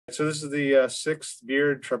So this is the sixth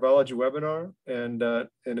beard tribology webinar, and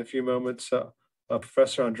in a few moments,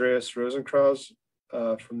 Professor Andreas Rosenkranz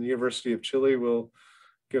from the University of Chile will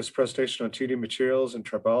give us a presentation on 2D materials and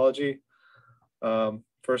tribology.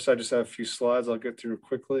 First, I just have a few slides I'll get through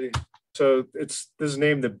quickly. So this is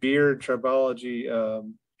named the Beard Tribology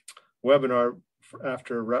webinar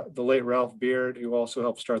after the late Ralph Beard, who also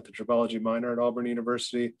helped start the tribology minor at Auburn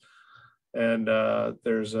University. And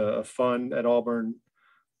there's a fund at Auburn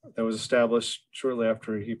that was established shortly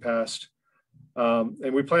after he passed.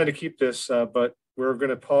 And we plan to keep this, but we're going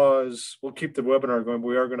to pause. We'll keep the webinar going, but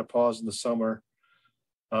we are going to pause in the summer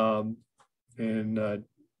in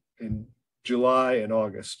July and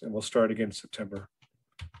August, and we'll start again in September.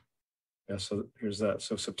 Yeah, so here's that.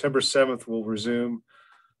 So September 7th, we'll resume.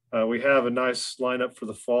 We have a nice lineup for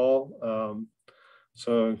the fall.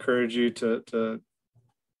 So I encourage you to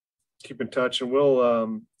keep in touch, and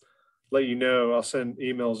we'll let you know. I'll send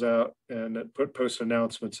emails out and post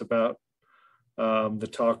announcements about the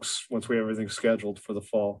talks once we have everything scheduled for the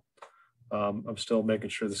fall. I'm still making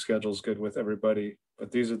sure the schedule is good with everybody,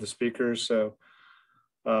 but these are the speakers. So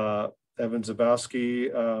Evan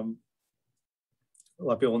Zabowski, a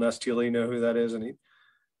lot of people in STLE know who that is, and he's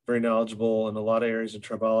very knowledgeable in a lot of areas of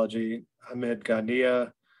tribology. Ahmed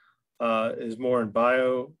Ghania is more in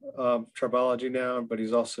bio tribology now, but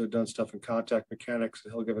he's also done stuff in contact mechanics,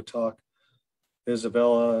 and he'll give a talk.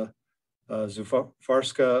 Isabella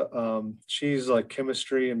Zufarska, she's like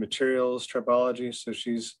chemistry and materials tribology, so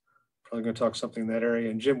she's probably going to talk something in that area.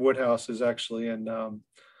 And Jim Woodhouse is actually in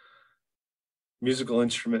musical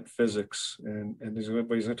instrument physics, and he's going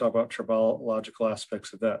to talk about tribological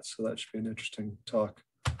aspects of that, so that should be an interesting talk.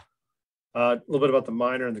 A little bit about the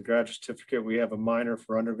minor and the graduate certificate. We have a minor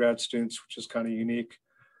for undergrad students, which is kind of unique.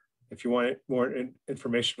 If you want more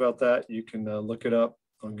information about that, you can look it up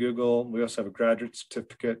on Google. We also have a graduate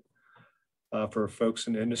certificate for folks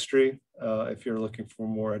in industry if you're looking for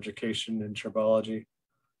more education in tribology.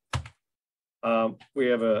 We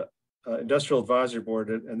have a industrial advisory board,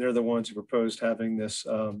 and they're the ones who proposed having this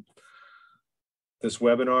this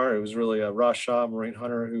webinar. It was really Ross Shaw, Marine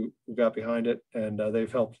Hunter, who got behind it, and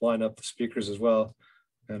they've helped line up the speakers as well.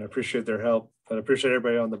 And I appreciate their help, but I appreciate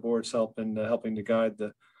everybody on the board's help in helping to guide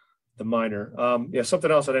the minor. Yeah,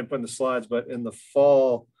 something else I didn't put in the slides, but in the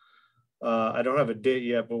fall, I don't have a date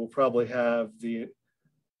yet, but we'll probably have the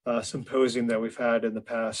symposium that we've had in the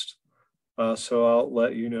past. So I'll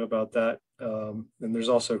let you know about that. And there's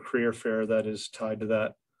also a career fair that is tied to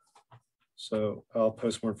that. So I'll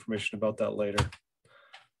post more information about that later.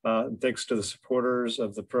 And thanks to the supporters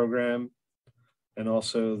of the program and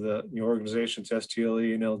also the new organizations,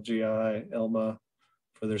 STLE, NLGI, ELMA,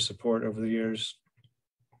 for their support over the years.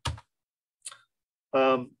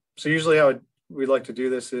 So usually how we like to do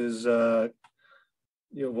this is, I'll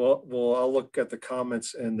look at the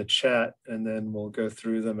comments in the chat, and then we'll go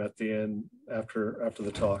through them at the end after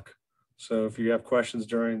the talk. So if you have questions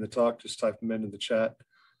during the talk, just type them into the chat,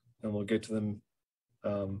 and we'll get to them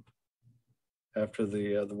after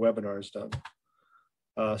the webinar is done.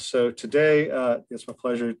 So today, it's my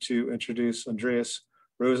pleasure to introduce Andreas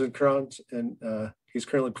Rosenkranz, and he's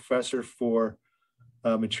currently professor for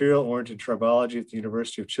material-oriented tribology at the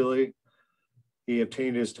University of Chile. He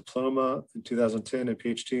obtained his diploma in 2010 and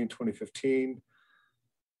PhD in 2015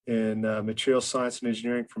 in material science and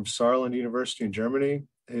engineering from Saarland University in Germany.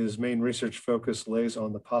 His main research focus lays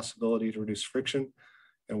on the possibility to reduce friction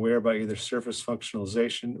and wear by either surface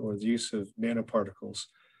functionalization or the use of nanoparticles.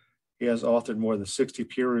 He has authored more than 60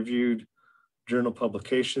 peer-reviewed journal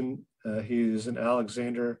publications. He is an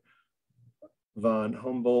Alexander von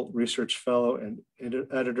Humboldt Research Fellow and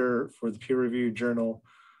editor for the peer-reviewed journal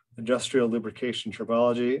Industrial Lubrication and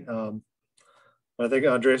Tribology. I think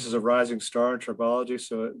Andreas is a rising star in tribology,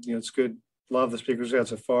 so it's good. A lot of the speakers we had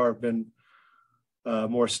so far have been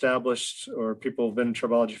more established, or people have been in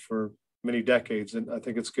tribology for many decades, and I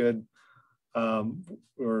think it's good.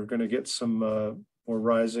 We're going to get some more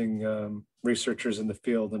rising researchers in the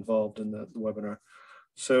field involved in the webinar.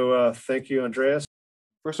 So thank you, Andreas.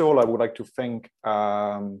 First of all, I would like to thank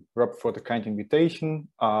Rob for the kind invitation.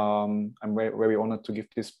 I'm very, very honored to give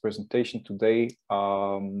this presentation today,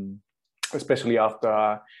 especially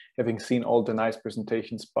after having seen all the nice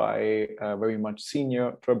presentations by very much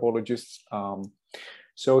senior tribologists.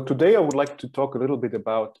 So today I would like to talk a little bit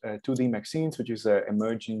about 2D MXenes, which is an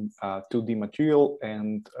emerging 2D material,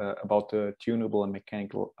 and about the tunable and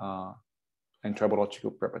mechanical and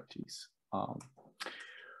tribological properties.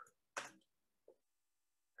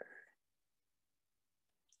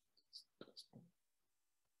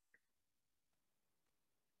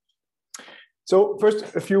 So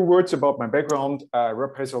first, a few words about my background.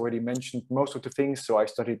 Rob has already mentioned most of the things. So I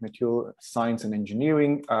studied material science and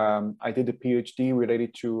engineering. I did a PhD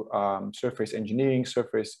related to surface engineering,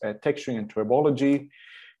 surface texturing and tribology.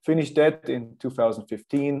 Finished that in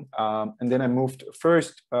 2015. And then I moved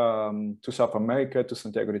first to South America, to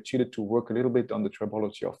Santiago de Chile, to work a little bit on the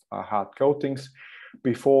tribology of hard coatings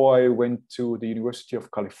before I went to the University of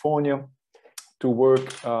California to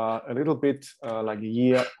work a little bit, like a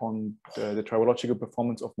year, on the tribological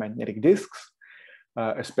performance of magnetic disks,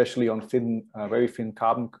 especially on thin, very thin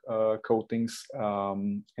carbon coatings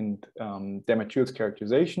and their materials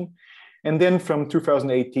characterization. And then from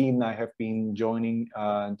 2018, I have been joining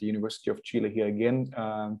the University of Chile here again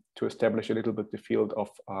to establish a little bit the field of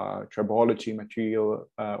tribology,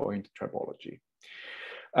 material-oriented tribology.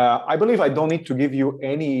 I believe I don't need to give you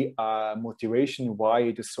any motivation why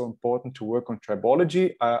it is so important to work on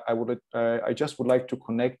tribology. I just would like to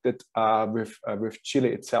connect it with Chile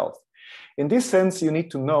itself. In this sense, you need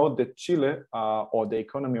to know that Chile, or the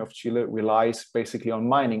economy of Chile, relies basically on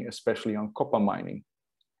mining, especially on copper mining.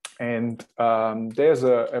 And there's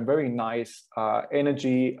a very nice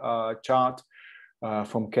energy chart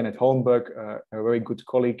from Kenneth Holmberg, a very good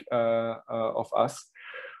colleague of us,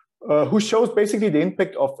 who shows basically the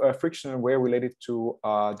impact of frictional wear related to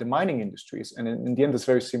the mining industries. And in the end, it's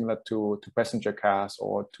very similar to passenger cars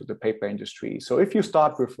or to the paper industry. So if you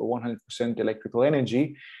start with 100% electrical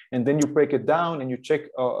energy, and then you break it down and you check,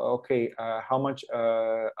 okay, how much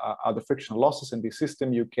are the frictional losses in the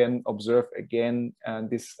system, you can observe again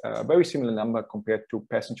this very similar number compared to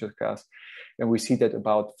passenger cars. And we see that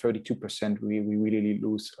about 32% we really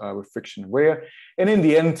lose with friction wear. And in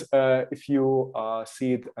the end, if you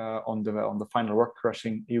see it on the final rock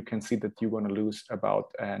crushing, you can see that you're going to lose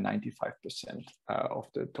about 95% of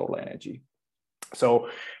the total energy. So,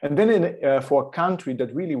 and then for a country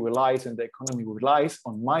that really relies, and the economy relies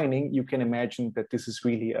on mining, you can imagine that this is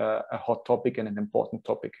really a hot topic and an important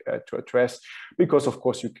topic to address, because of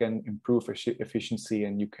course you can improve efficiency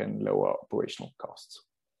and you can lower operational costs.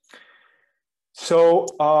 So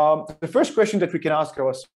the first question that we can ask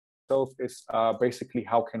ourselves is basically,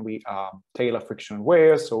 how can we tailor friction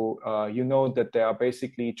wear? So you know that there are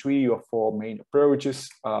basically 3 or 4 main approaches.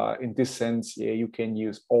 In this sense, yeah, you can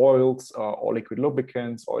use oils or liquid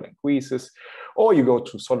lubricants, oil and greases, or you go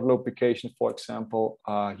to solid lubrication, for example.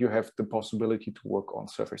 You have the possibility to work on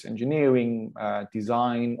surface engineering,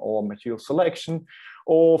 design, or material selection.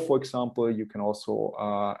 Or, for example, you can also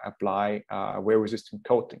apply wear-resistant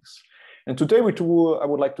coatings. And today I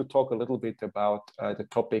would like to talk a little bit about the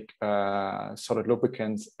topic solid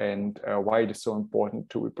lubricants and why it is so important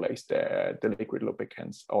to replace the liquid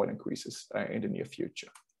lubricants, oil and greases in the near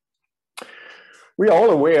future. We are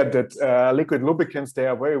all aware that liquid lubricants, they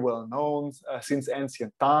are very well known since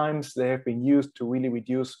ancient times. They have been used to really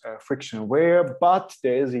reduce friction wear, but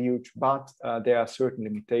there is a huge but. There are certain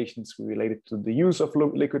limitations related to the use of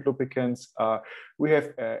liquid lubricants. We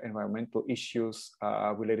have environmental issues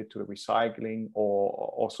related to the recycling, or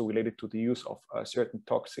also related to the use of certain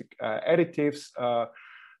toxic additives.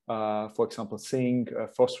 For example, zinc,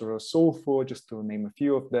 phosphorus, sulfur, just to name a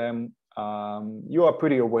few of them. You are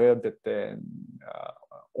pretty aware that the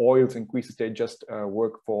oils and greases, they just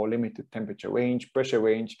work for limited temperature range, pressure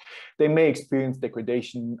range. They may experience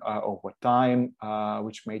degradation over time,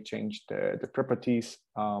 which may change the properties.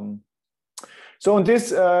 So in this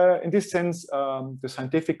sense, the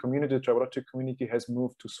scientific community, the tribological community, has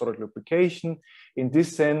moved to solid lubrication. In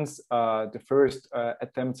this sense, the first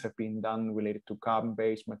attempts have been done related to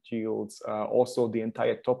carbon-based materials. Also, the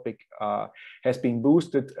entire topic has been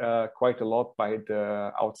boosted quite a lot by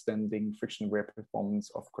the outstanding friction wear performance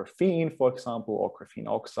of graphene, for example, or graphene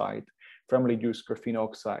oxide, thermally reduced graphene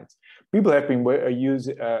oxides. People have been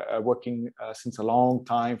working since a long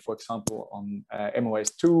time, for example, on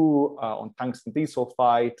MOS2, on tungsten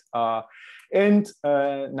disulfide. And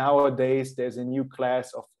nowadays, there's a new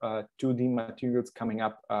class of 2D materials coming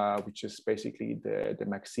up, which is basically the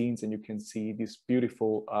MXenes. And you can see this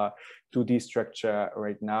beautiful 2D structure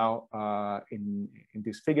right now in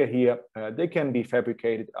this figure here. They can be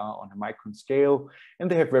fabricated on a micron scale, and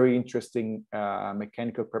they have very interesting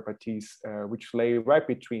mechanical properties, which lay right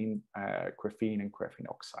between graphene and graphene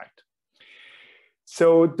oxide.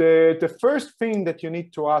 So the first thing that you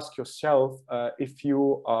need to ask yourself if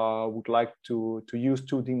you would like to use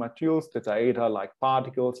 2D materials that are either like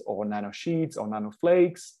particles or nanosheets or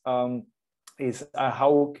nanoflakes is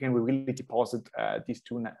how can we really deposit these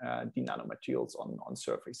 2D nanomaterials on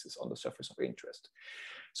surfaces, on the surface of interest.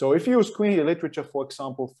 So if you screen the literature, for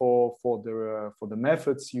example, for the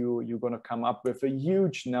methods, you're going to come up with a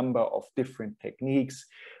huge number of different techniques.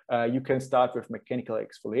 You can start with mechanical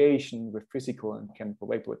exfoliation, with physical and chemical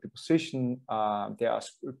vapor deposition. There are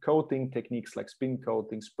coating techniques like spin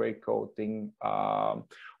coating, spray coating,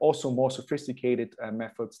 also more sophisticated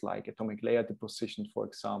methods like atomic layer deposition, for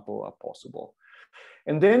example, are possible.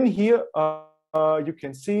 And then here, you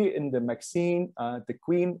can see in the MXene, the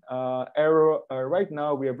green arrow. Right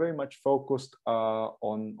now, we are very much focused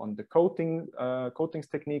on the coatings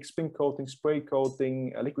techniques, spin coating, spray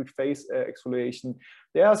coating, liquid phase exfoliation.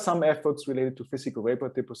 There are some efforts related to physical vapor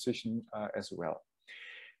deposition as well.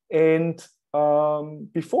 And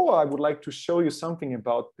before I would like to show you something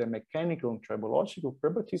about the mechanical and tribological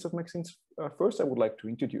properties of MXenes, first I would like to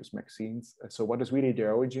introduce MXenes. So what is really the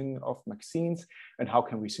origin of MXenes and how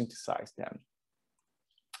can we synthesize them?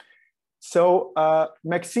 So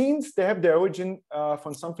MXenes, they have their origin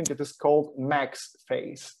from something that is called max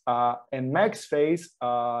phase. And max phase,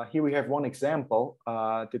 here we have one example.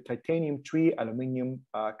 The titanium 3, aluminum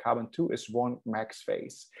carbon 2 is one max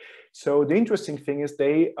phase. So the interesting thing is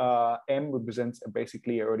they, M represents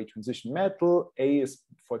basically an early transition metal. A is,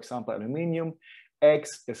 for example, aluminum.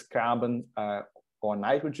 X is carbon or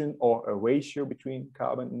nitrogen, or a ratio between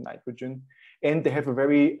carbon and nitrogen. And they have a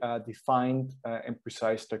very defined and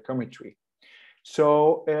precise stoichiometry.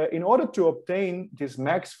 So in order to obtain this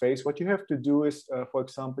max phase, what you have to do is, for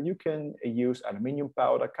example, you can use aluminum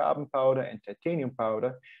powder, carbon powder, and titanium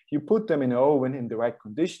powder. You put them in an oven in the right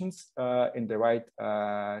conditions, in the right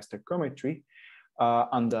stoichiometry.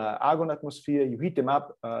 Under argon atmosphere, you heat them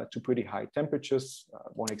up to pretty high temperatures.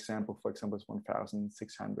 One example, for example, is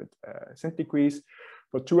 1,600 centigrades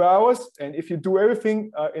for 2 hours. And if you do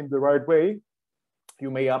everything in the right way, you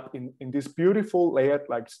may up in this beautiful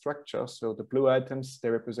layered-like structure. So the blue atoms, they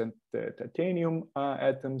represent the titanium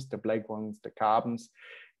atoms, the black ones, the carbons,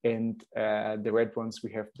 and the red ones,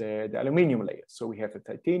 we have the aluminum layer. So we have a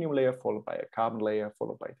titanium layer followed by a carbon layer,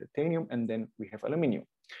 followed by titanium, and then we have aluminum.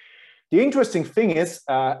 The interesting thing is,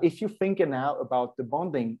 if you think now about the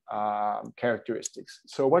bonding characteristics.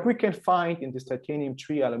 So what we can find in this titanium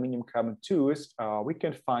 3, aluminum carbon 2 is we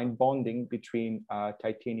can find bonding between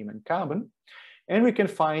titanium and carbon, and we can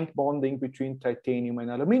find bonding between titanium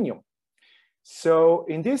and aluminum. So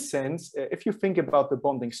in this sense, if you think about the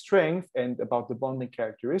bonding strength and about the bonding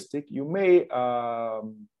characteristic, you may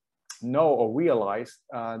know or realize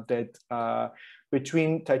that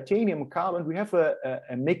between titanium and carbon, we have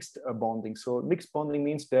a mixed bonding. So mixed bonding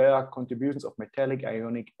means there are contributions of metallic,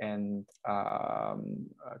 ionic, and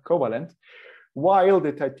covalent, while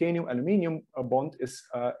the titanium-aluminum bond is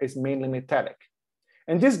mainly metallic.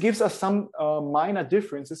 And this gives us some minor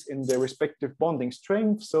differences in the respective bonding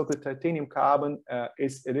strength. So the titanium-carbon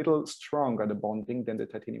is a little stronger, the bonding, than the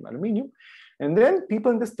titanium-aluminum. And then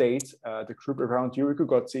people in the States, the group around Yuri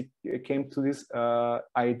Gogotsi, came to this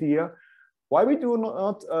idea, why we do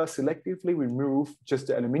not selectively remove just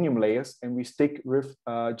the aluminum layers and we stick with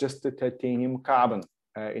just the titanium-carbon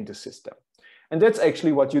in the system. And that's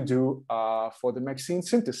actually what you do for the MXene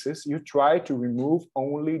synthesis. You try to remove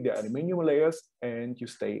only the aluminum layers and you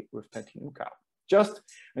stay with titanium carbon.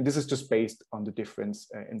 And this is just based on the difference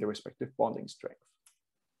in the respective bonding strength.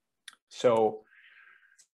 So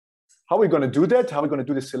how are we going to do that? How are we going to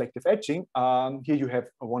do the selective etching? Here you have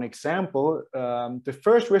one example. The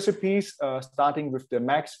first recipes, starting with the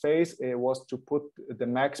max phase, was to put the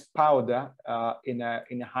max powder in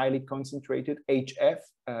a highly concentrated HF,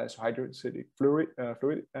 so hydroacidic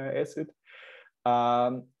fluid acid,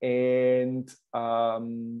 and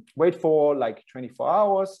wait for like 24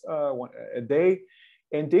 hours a day.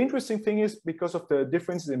 And the interesting thing is, because of the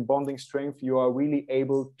differences in bonding strength, you are really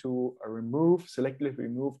able to selectively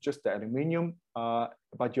remove just the aluminum,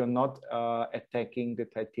 but you're not attacking the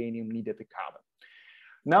titanium, neither the carbon.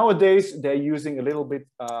 Nowadays, they're using a little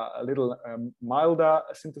milder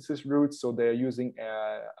synthesis route. So they're using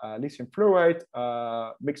lithium fluoride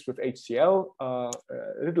mixed with HCl, a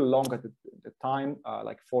little longer the time,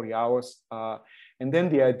 like 40 hours. And then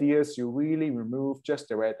the idea is you really remove just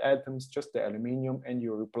the red atoms, just the aluminum, and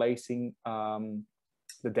you're replacing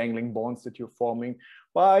the dangling bonds that you're forming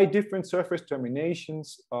by different surface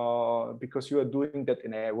terminations, because you are doing that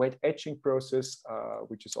in a wet etching process,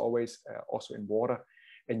 which is always also in water.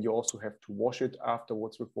 And you also have to wash it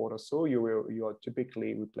afterwards with water. So you are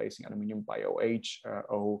typically replacing aluminum by OH,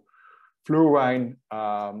 O, fluorine.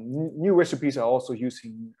 New recipes are also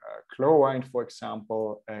using chlorine, for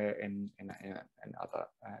example, and other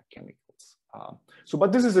chemicals.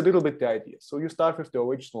 But this is a little bit the idea. So you start with the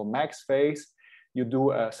original max phase, you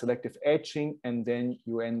do a selective etching, and then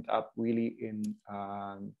you end up really in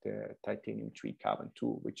the titanium 3 carbon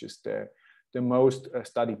 2, which is the most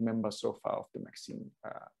studied member so far of the MXene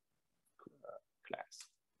class.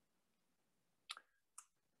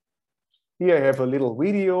 Here I have a little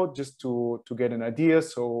video just to get an idea.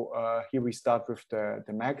 So here we start with the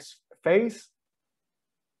max phase.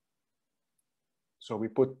 So we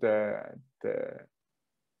put the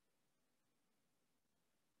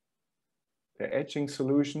etching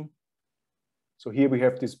solution. So here we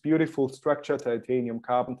have this beautiful structure, titanium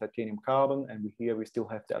carbon, and here we still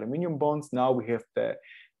have the aluminum bonds. Now we have the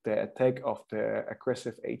attack of the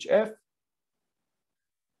aggressive HF.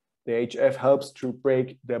 The HF helps to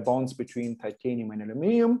break the bonds between titanium and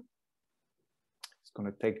aluminum. It's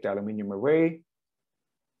going to take the aluminum away.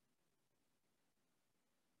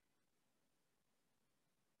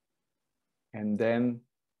 And then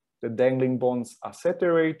the dangling bonds are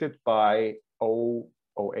separated by O,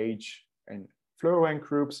 OH, and fluorine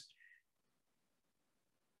groups.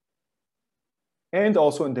 And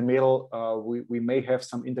also in the middle, we may have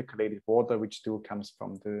some intercalated water, which still comes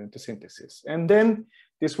from the synthesis. And then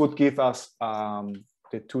this would give us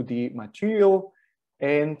the 2D material.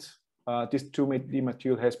 And this 2D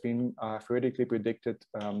material has been theoretically predicted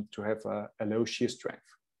to have a low shear strength.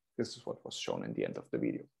 This is what was shown in the end of the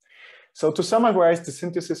video. So to summarize the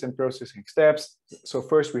synthesis and processing steps, so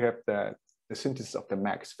first we have the synthesis of the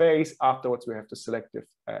max phase. Afterwards, we have the selective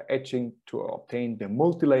etching to obtain the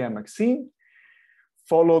multi-layer MXene,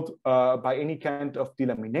 followed by any kind of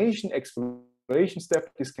delamination, exfoliation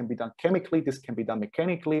step. This can be done chemically, this can be done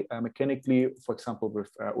mechanically. Mechanically, for example,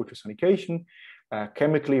 with ultrasonication,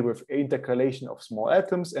 chemically with intercalation of small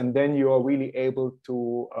atoms, and then you are really able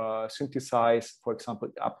to synthesize, for example,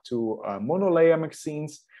 up to monolayer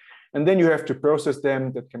MXenes. And then you have to process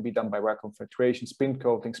them. That can be done by vacuum filtration, spin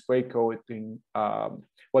coating, spray coating,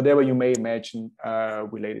 whatever you may imagine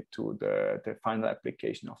related to the final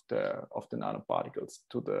application of the nanoparticles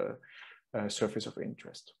to the surface of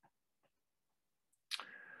interest.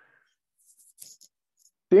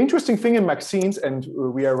 The interesting thing in MXenes, and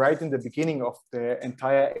we are right in the beginning of the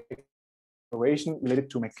entire exploration related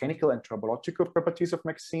to mechanical and tribological properties of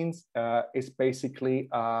MXenes, is basically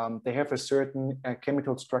they have a certain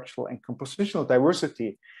chemical, structural, and compositional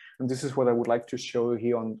diversity. And this is what I would like to show you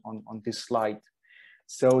here on this slide.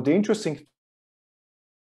 So the interesting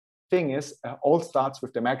thing is, all starts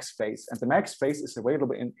with the max phase, and the max phase is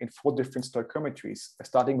available in 4 different stoichiometries,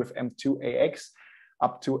 starting with M2AX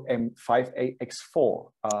up to M5AX4.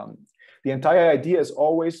 The entire idea is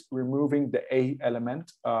always removing the A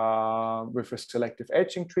element with a selective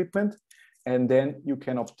etching treatment, and then you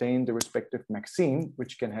can obtain the respective MXene,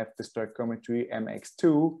 which can have the stoichiometry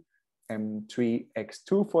MX2,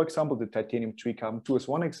 M3X2, for example. The titanium 3 carbon 2 is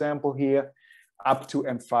one example here, up to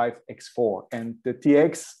M5X4. And the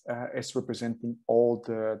TX is representing all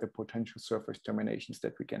the potential surface terminations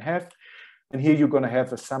that we can have. And here you're going to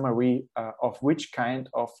have a summary of which kind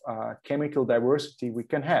of chemical diversity we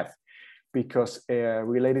can have. Because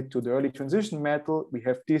related to the early transition metal, we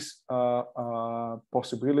have these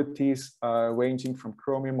possibilities ranging from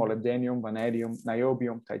chromium, molybdenum, vanadium,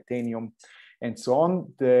 niobium, titanium, and so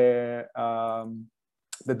on. The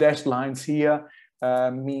dashed lines here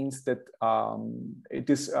means that it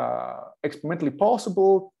is experimentally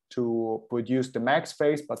possible to produce the max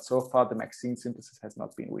phase, but so far the MXene synthesis has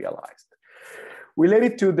not been realized.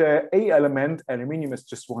 Related to the A element, aluminum is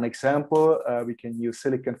just one example. We can use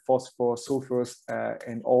silicon, phosphor, sulfurs,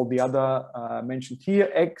 and all the other mentioned here.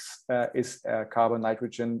 X is carbon,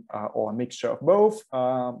 nitrogen, or a mixture of both.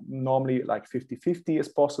 Normally like 50-50 is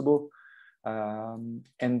possible.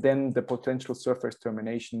 And then the potential surface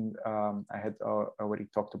termination, I had already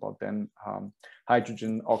talked about then,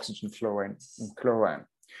 hydrogen, oxygen, fluorine, and chlorine.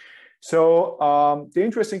 So the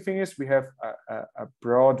interesting thing is we have a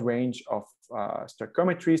broad range of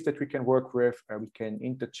stoichiometries that we can work with. We can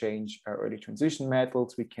interchange early transition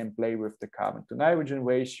metals. We can play with the carbon to nitrogen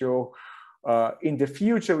ratio. In the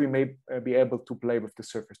future, we may be able to play with the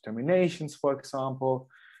surface terminations, for example.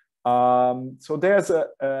 So there's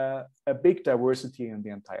a big diversity in the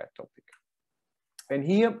entire topic. And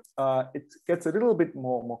here it gets a little bit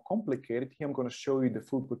more complicated. Here I'm going to show you the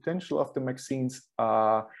full potential of the MXenes.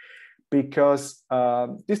 Because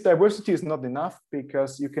this diversity is not enough,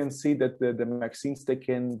 because you can see that the MXenes, they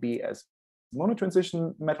can be as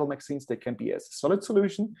monotransition metal MXenes, they can be as a solid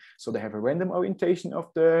solution, so they have a random orientation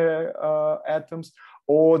of the atoms,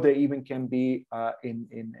 or they even can be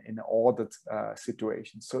in an ordered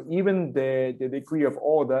situation. So even the degree of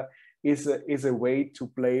order is a way to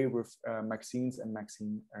play with MXenes and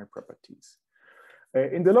MXene properties.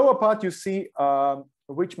 In the lower part, you see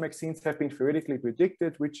which MXenes have been theoretically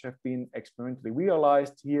predicted, which have been experimentally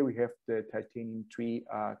realized. Here we have the titanium-3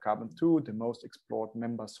 carbon-2, the most explored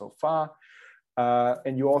member so far.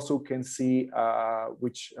 And you also can see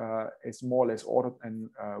which is more or less ordered and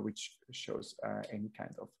which shows any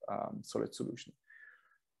kind of solid solution.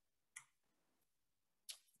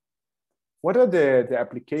 What are the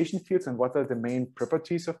application fields and what are the main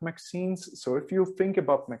properties of MXenes? So if you think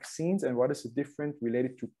about MXenes and what is the difference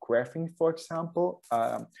related to graphene, for example,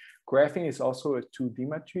 graphene is also a 2D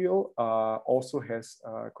material.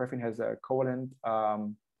 Graphene has a covalent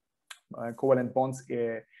bonds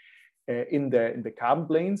in the carbon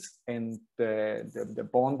planes, and the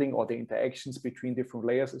bonding or the interactions between different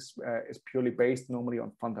layers is purely based normally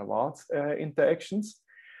on van der Waals interactions.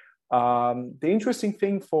 The interesting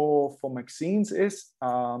thing for MXenes is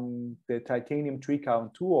the titanium-3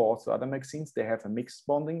 carbon-2 or also other MXenes, they have a mixed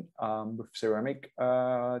bonding with ceramic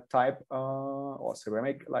type or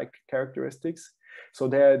ceramic-like characteristics. So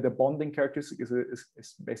the bonding characteristic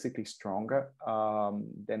is basically stronger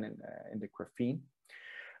than in the graphene.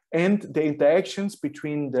 And the interactions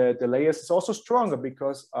between the layers is also stronger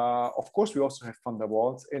because, of course, we also have van der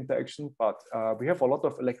Waals interaction, but we have a lot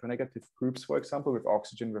of electronegative groups, for example, with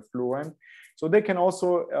oxygen, with fluorine. So they can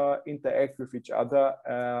also interact with each other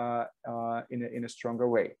in a stronger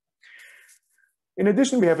way. In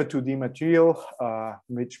addition, we have a 2D material,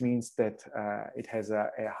 which means that it has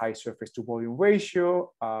a high surface to volume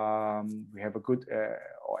ratio. We have a good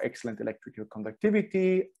or excellent electrical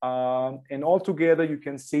conductivity. And altogether, you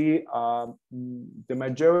can see the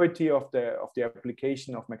majority of the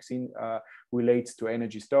application of MXene relates to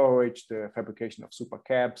energy storage, the fabrication of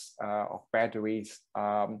supercaps, of batteries.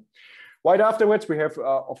 Right afterwards, we have,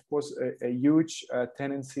 of course, a huge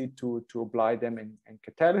tendency to apply them in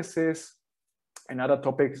catalysis. And other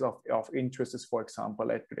topics of interest is, for example,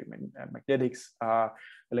 electromagnetics,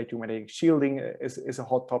 electromagnetic shielding is a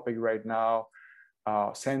hot topic right now,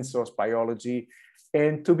 sensors, biology.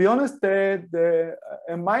 And to be honest, a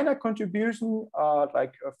minor contribution,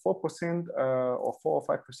 like 4% or 4 or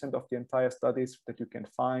 5% of the entire studies that you can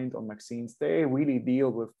find on MXenes, they really deal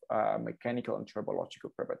with mechanical and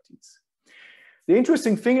tribological properties. The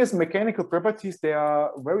interesting thing is mechanical properties, they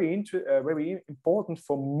are very important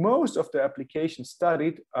for most of the applications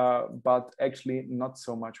studied, but actually not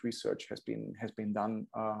so much research has been done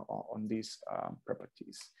on these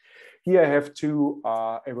properties. Here I have two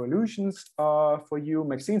evolutions for you.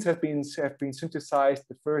 MXenes have been synthesized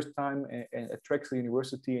the first time at Drexel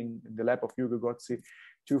University in the lab of Hugo Gozzi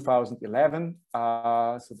 2011,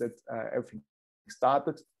 so that everything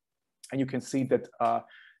started. And you can see that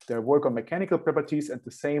their work on mechanical properties and the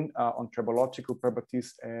same on tribological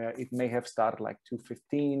properties, it may have started like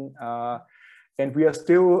 2015, and we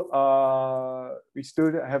still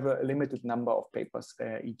have a limited number of papers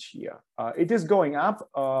each year. It is going up,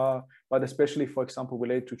 but especially, for example,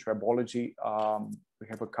 related to tribology, we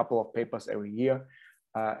have a couple of papers every year,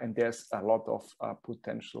 and there's a lot of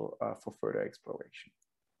potential for further exploration.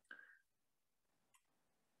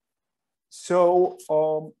 So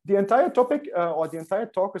the entire topic or the entire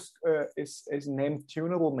talk is named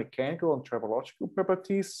Tunable Mechanical and Tribological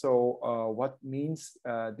Properties. So what means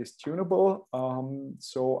this tunable?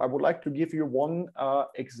 So I would like to give you one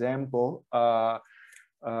example.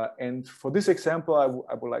 And for this example, I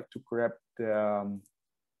would like to grab the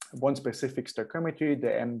one specific stoichiometry, the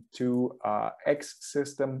M2X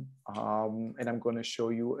system. And I'm going to show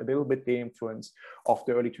you a little bit the influence of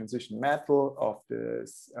the early transition metal, of the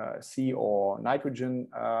C or nitrogen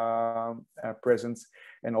presence,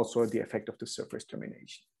 and also the effect of the surface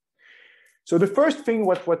termination. So the first thing,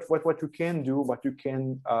 what you can do, what you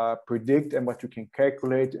can predict and what you can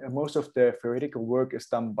calculate, most of the theoretical work is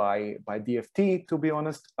done by DFT, to be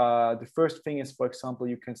honest. The first thing is, for example,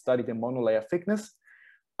 you can study the monolayer thickness.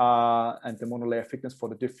 And the monolayer thickness for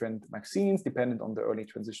the different MXenes, dependent on the early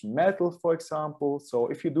transition metal, for example. So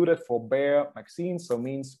if you do that for bare MXenes, so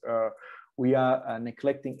means we are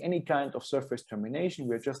neglecting any kind of surface termination.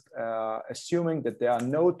 We're just assuming that there are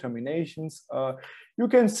no terminations. You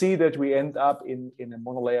can see that we end up in a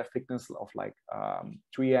monolayer thickness of like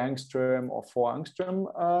 3 angstrom or 4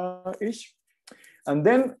 angstrom-ish. And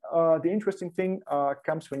then the interesting thing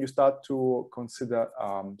comes when you start to consider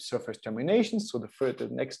surface terminations. So the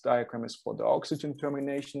next diagram is for the oxygen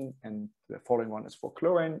termination, and the following one is for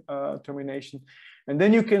chlorine termination. And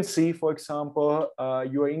then you can see, for example,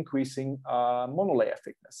 you are increasing monolayer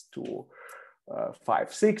thickness to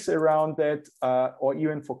 5, 6 around that, or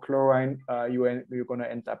even for chlorine, you're going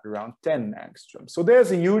to end up around 10 angstrom. So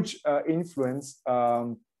there's a huge influence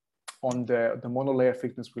on the monolayer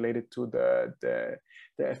thickness related to the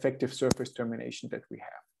effective surface termination that we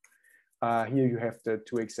have. Here you have the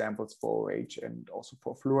two examples for OH and also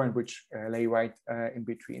for fluorine, which lay right in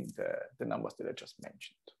between the numbers that I just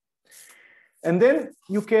mentioned. And then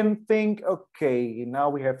you can think, okay,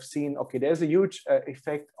 now we have seen, okay, there's a huge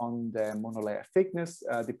effect on the monolayer thickness,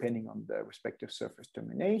 depending on the respective surface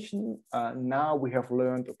termination. Now we have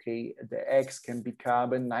learned, okay, the X can be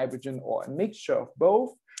carbon, nitrogen, or a mixture of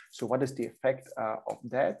both. So what is the effect of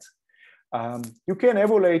that? You can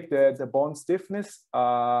evaluate the bond stiffness,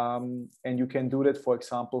 and you can do that, for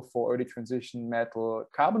example, for early transition metal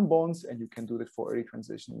carbon bonds, and you can do that for early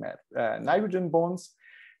transition nitrogen bonds.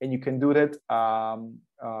 And you can do that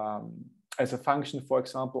as a function, for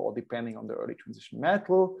example, or depending on the early transition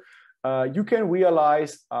metal. You can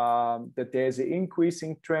realize that there's an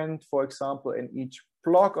increasing trend, for example, in each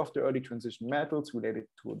block of the early transition metals related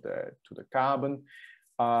to the carbon.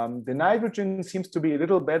 The nitrogen seems to be a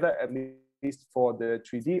little better, at least for the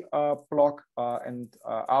 3D block. And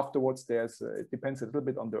afterwards, it depends a little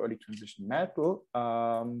bit on the early transition metal.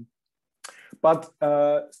 But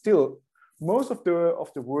still, most of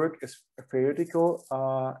the work is theoretical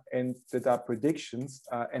and there are predictions,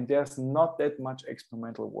 and there's not that much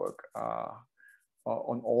experimental work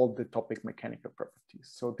on all the topic mechanical properties.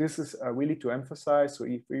 So this is really to emphasize. So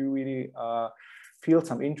if you really feel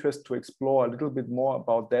some interest to explore a little bit more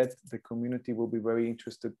about that, the community will be very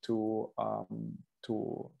interested to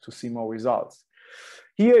see more results.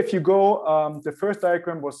 Here, if you go, the first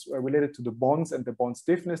diagram was related to the bonds and the bond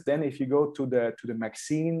stiffness. Then if you go to the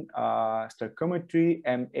MXene stoichiometry,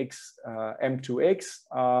 M2X,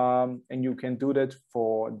 and you can do that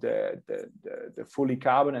for the fully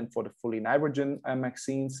carbon and for the fully nitrogen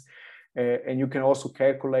MXenes. And you can also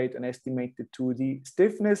calculate and estimate the 2D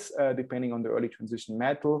stiffness depending on the early transition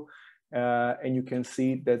metal. And you can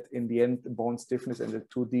see that in the end, the bond stiffness and the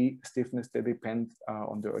 2D stiffness, they depend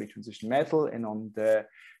on the early transition metal and on the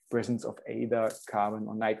presence of either carbon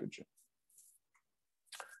or nitrogen.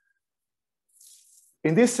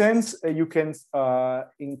 In this sense, you can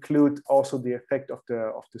include also the effect of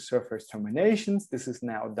the surface terminations. This is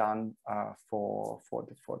now done for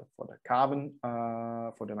the carbon,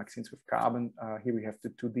 for the MXenes with carbon. Here we have the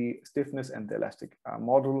 2D stiffness and the elastic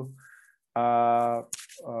model.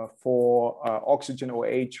 For oxygen,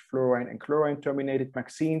 OH, fluorine, and chlorine terminated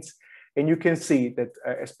MXenes. And you can see that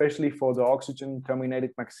especially for the oxygen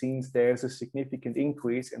terminated MXenes, there's a significant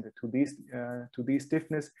increase in the 2D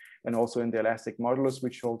stiffness and also in the elastic modulus,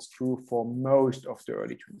 which holds true for most of the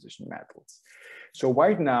early transition metals. So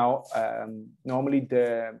right now, normally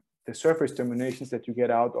the surface terminations that you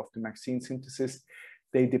get out of the MXene synthesis,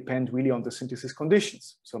 they depend really on the synthesis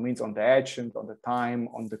conditions. So it means on the adjuvant, on the time,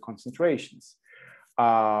 on the concentrations.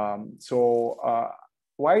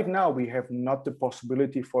 Right now we have not the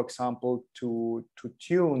possibility, for example, to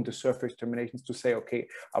tune the surface terminations to say, okay,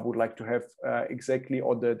 I would like to have exactly,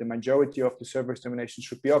 or the majority of the surface terminations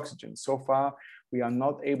should be oxygen. So far, we are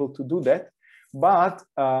not able to do that. But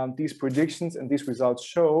these predictions and these results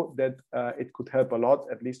show that it could help a lot,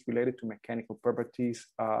 at least related to mechanical properties,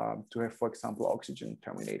 to have, for example, oxygen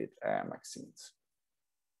terminated MXenes.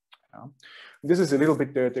 This is a little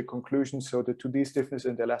bit the conclusion. So the 2D stiffness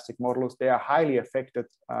and the elastic modulus, they are highly affected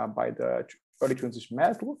by the early transition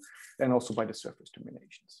metal and also by the surface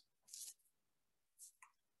terminations.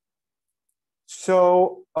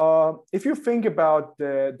 So if you think about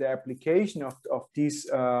the application of these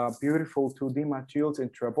beautiful 2D materials in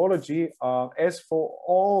tribology, as for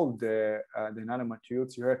all the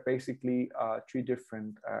nanomaterials, you have basically three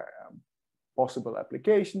different possible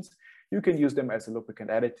applications. You can use them as a lubricant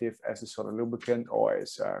additive, as a solid lubricant, or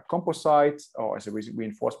as composites, or as a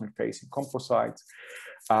reinforcement phase in composites.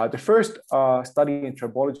 The first study in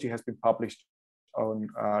tribology has been published on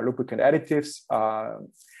lubricant additives.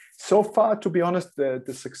 So far, to be honest,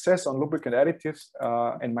 the success on lubricant additives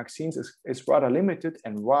and MXenes is rather limited,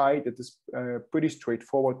 and why? That is pretty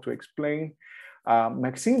straightforward to explain.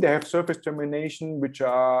 MXene, they have surface termination which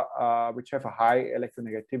have a high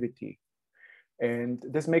electronegativity, and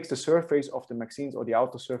this makes the surface of the MXenes or the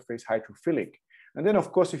outer surface hydrophilic. And then,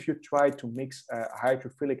 of course, if you try to mix a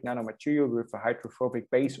hydrophilic nanomaterial with a hydrophobic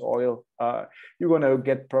base oil, you're going to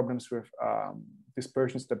get problems with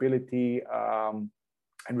dispersion stability.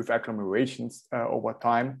 And with agglomerations over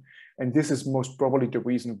time. And this is most probably the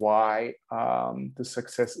reason why the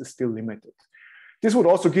success is still limited. This would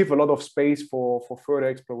also give a lot of space for further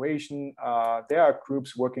exploration. There are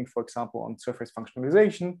groups working, for example, on surface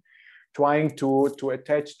functionalization, trying to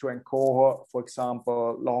attach to anchor, for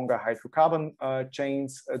example, longer hydrocarbon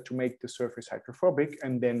chains to make the surface hydrophobic.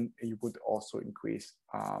 And then you would also increase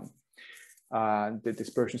the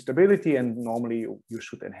dispersion stability, and normally you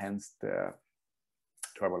should enhance the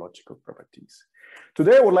tribological properties.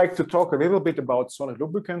 Today, I would like to talk a little bit about solid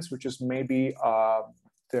lubricants, which is maybe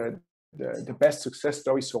the best success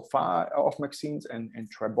story so far of MXenes and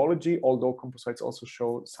tribology, although composites also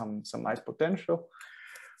show some nice potential.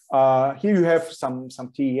 Here you have some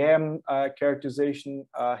TEM characterization.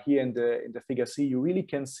 Here in the figure C, you really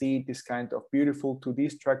can see this kind of beautiful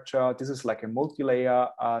 2D structure. This is like a multi-layer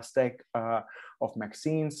stack of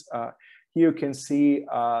MXenes. Here you can see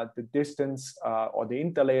the distance or the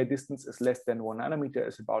interlayer distance is less than 1 nanometer,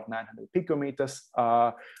 is about 900 picometers,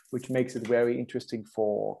 which makes it very interesting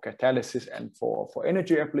for catalysis and for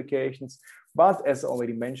energy applications. But as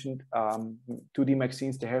already mentioned, 2D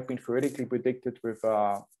MXenes, they have been theoretically predicted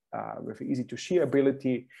with easy to shear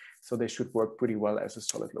ability, so they should work pretty well as a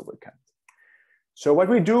solid lubricant. So what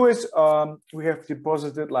we do is we have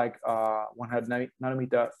deposited like 100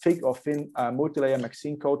 nanometer thick or thin multi-layer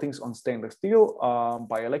MXene coatings on stainless steel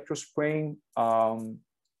by electrospraying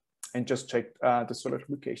and just check the solid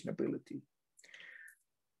lubrication ability.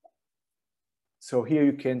 So here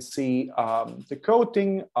you can see the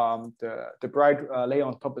coating. The bright layer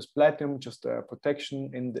on top is platinum, just a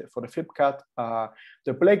protection for the flip cut.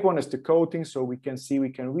 The black one is the coating, so we can see we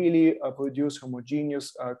can really produce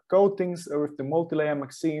homogeneous coatings with the multi-layer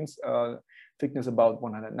MXenes, thickness about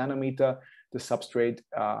 100 nanometer. The substrate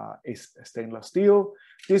is stainless steel.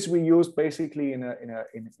 This we use basically in a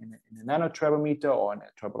nanotribometer or in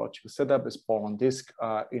a tribological setup, is ball on disk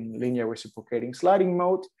in linear reciprocating sliding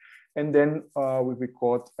mode. And then we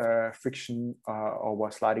record friction over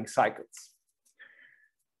sliding cycles.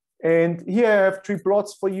 And here I have 3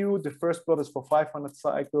 plots for you. The first plot is for 500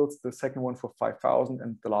 cycles, the second one for 5,000,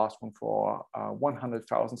 and the last one for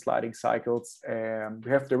 100,000 sliding cycles. We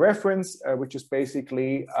have the reference, which is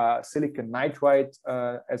basically silicon nitride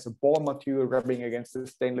as a ball material rubbing against the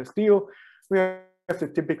stainless steel. We have the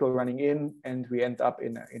typical running in, and we end up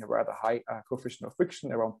in a rather high coefficient of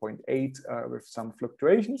friction, around 0.8 with some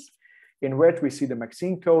fluctuations. In red, we see the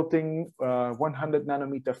MXene coating, 100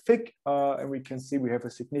 nanometer thick, and we can see we have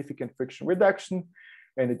a significant friction reduction,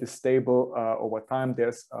 and it is stable over time.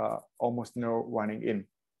 There's almost no running in.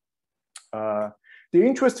 The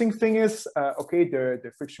interesting thing is, okay,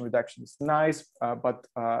 the friction reduction is nice, but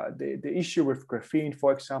the issue with graphene,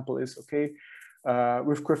 for example, is, okay,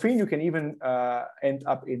 with graphene, you can even end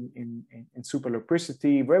up in super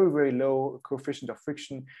lubricity, very low coefficient of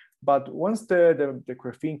friction. But once the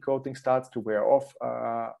graphene coating starts to wear off,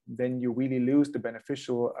 then you really lose the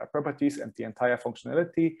beneficial properties and the entire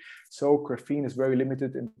functionality. So graphene is very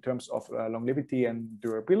limited in terms of longevity and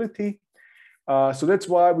durability. So that's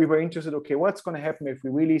why we were interested, okay, what's going to happen if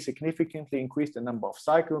we really significantly increase the number of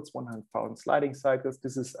cycles, 100,000 sliding cycles.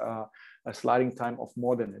 This is a sliding time of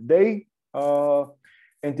more than a day.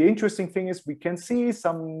 And the interesting thing is we can see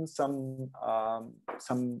some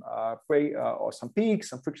peaks,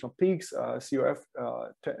 some frictional peaks. COF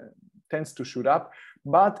tends to shoot up,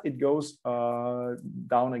 but it goes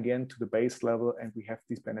down again to the base level, and we have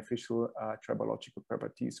these beneficial tribological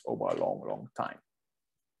properties over a long time.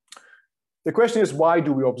 The question is, why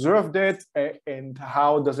do we observe that, and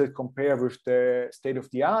how does it compare with the state of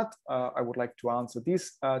the art? I would like to answer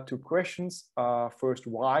these 2 questions. First,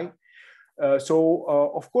 why?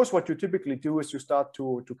 Of course, what you typically do is you start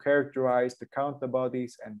to characterize the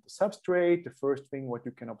counterbodies and the substrate. The first thing what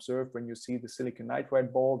you can observe when you see the silicon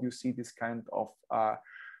nitride ball, you see this kind of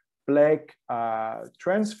black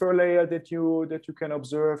transfer layer that you can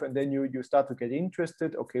observe, and then you start to get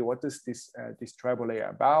interested. Okay, what is this tribal layer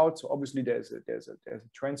about? So obviously there's a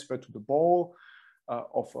transfer to the ball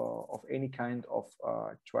of any kind of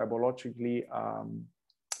tribologically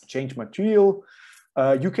changed material.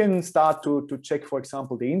 You can start to check, for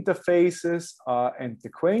example, the interfaces and the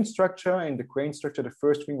crane structure. In the crane structure, the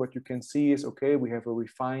first thing what you can see is, okay, we have a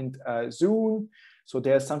refined zone. So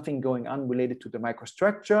there's something going on related to the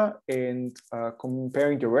microstructure, and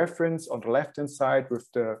comparing the reference on the left-hand side with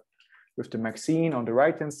the MXene on the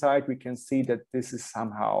right-hand side, we can see that this is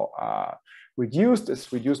somehow reduced.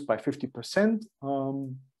 It's reduced by 50%.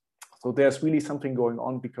 So there's really something going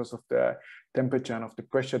on because of the temperature and of the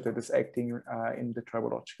pressure that is acting in the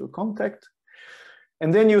tribological contact.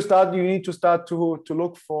 And then you need to start to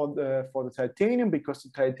look for the titanium, because the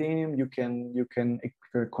titanium you can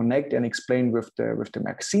connect and explain with the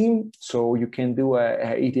MXene. So you can do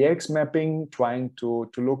a EDX mapping, trying to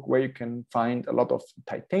look where you can find a lot of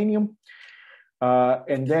titanium,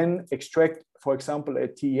 and then extract, for example, a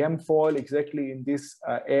TEM foil exactly in this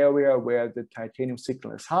area where the titanium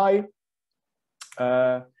signal is high.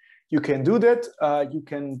 You can do that. You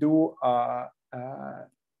can do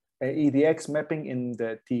EDX mapping in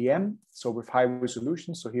the TEM, so with high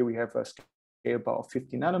resolution. So here we have a scale about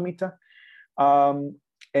 50 nanometer.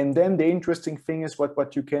 And then the interesting thing is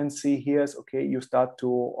what you can see here is, okay, you start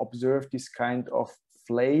to observe this kind of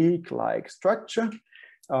flake-like structure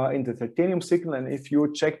in the titanium signal. And if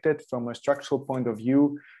you check that from a structural point of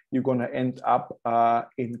view, you're going to end up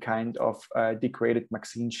in kind of degraded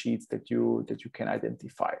MXene sheets that you can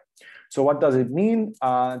identify. So what does it mean?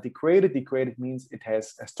 Degraded means it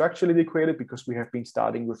has structurally degraded, because we have been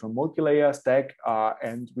starting with a multi-layer stack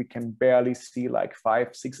and we can barely see like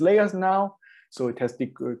 5-6 layers now. So it has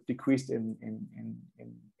decreased in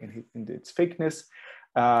its thickness.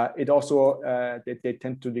 It also, they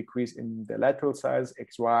tend to decrease in the lateral size,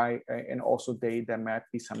 XY, and also there might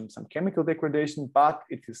be some chemical degradation, but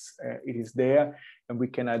it is there, and we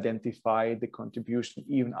can identify the contribution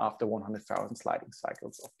even after 100,000 sliding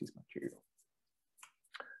cycles of this material.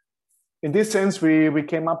 In this sense, we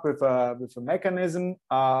came up with a mechanism.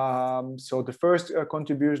 So the first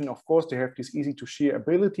contribution, of course, they have this easy to shear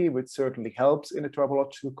ability, which certainly helps in a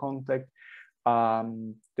tribological contact.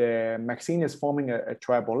 The MXene is forming a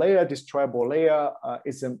tribal layer. This tribal layer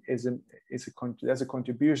has a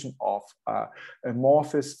contribution of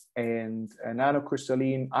amorphous and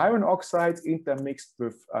nanocrystalline iron oxides intermixed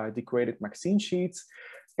with degraded MXene sheets.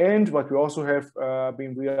 And what we also have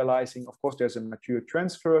been realizing, of course, there's a material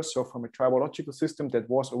transfer. So from a tribological system that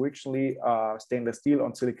was originally stainless steel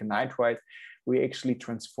on silicon nitride, we actually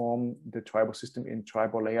transform the tribal system in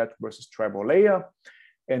tribal layer versus tribal layer.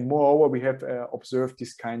 And moreover, we have observed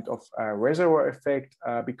this kind of reservoir effect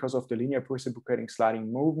because of the linear reciprocating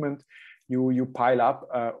sliding movement. You pile up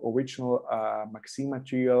original MXene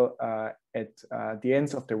material at the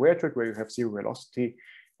ends of the wear track where you have zero velocity.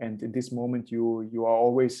 And in this moment, you are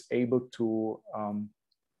always able to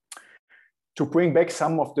bring back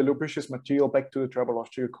some of the lubricious material back to the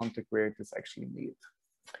tribological contact where it is actually needed.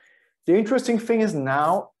 The interesting thing is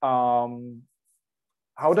now,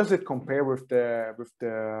 how does it compare with the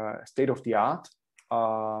state of the art?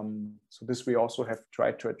 So this we also have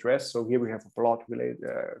tried to address. So here we have a plot related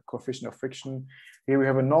coefficient of friction. Here we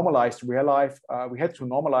have a normalized real life. We had to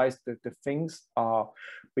normalize the things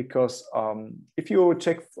because if you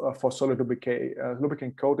check for solid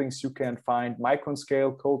lubricant coatings, you can find micron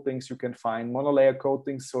scale coatings, you can find monolayer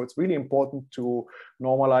coatings. So it's really important to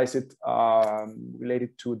normalize it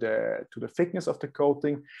related to the thickness of the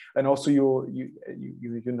coating. And also you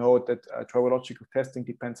know that tribological testing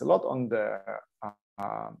depends a lot on the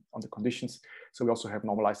conditions. So we also have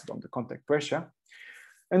normalized it on the contact pressure.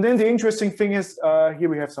 And then the interesting thing is here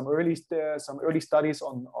we have some early studies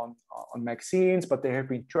on MXenes, but they have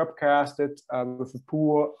been trap casted with a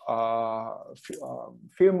poor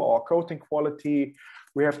film or coating quality.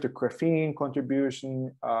 We have the graphene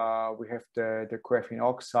contribution. We have the graphene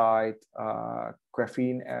oxide,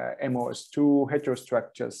 graphene MOS2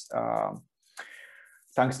 heterostructures,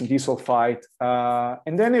 tungsten disulfide.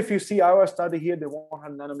 And then if you see our study here, the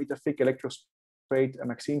 100 nanometer thick electrospray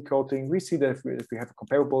MXene coating, we see that we have a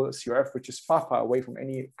comparable CRF, which is far away from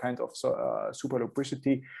any kind of super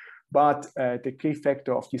lubricity. But the key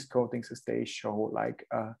factor of these coatings is they show like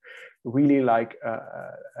really like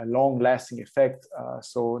a long-lasting effect.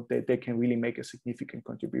 So they can really make a significant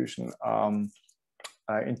contribution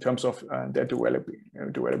in terms of their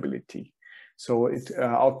durability. So it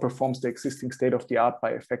outperforms the existing state of the art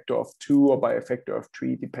by a factor of 2 or by a factor of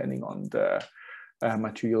 3, depending on the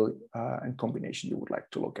material and combination you would like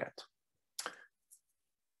to look at.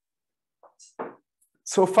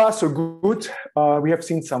 So far, so good. We have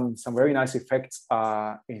seen some very nice effects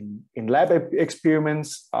in lab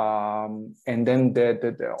experiments. And then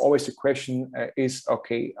always the question is,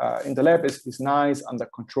 okay, in the lab is nice under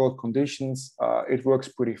controlled conditions. It works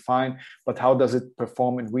pretty fine, but how does it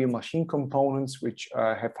perform in real machine components, which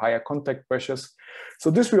have higher contact pressures?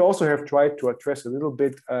 So this we also have tried to address a little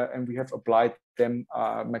bit, and we have applied them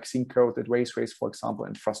MXene coated raceways, for example,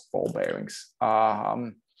 in thrust ball bearings.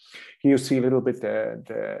 Here you see a little bit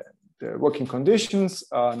the working conditions,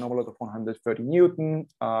 normal load of 130 Newton,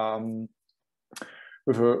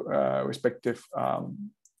 with a respective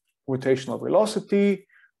rotational velocity.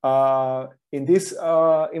 In this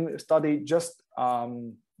study, just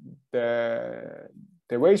the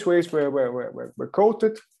raceways were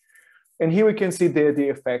coated. And here we can see the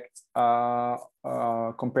effect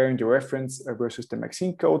comparing the reference versus the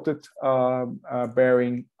MXene coated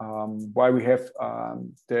bearing, while we have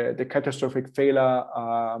the catastrophic failure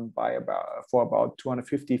for about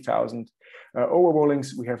 250,000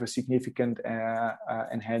 overwallings, we have a significant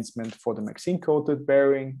enhancement for the MXene-coated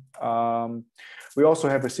bearing. We also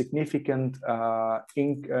have a significant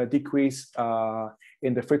decrease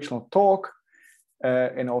in the frictional torque,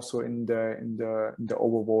 and also in the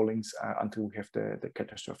overwallings until we have the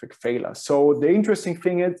catastrophic failure. So the interesting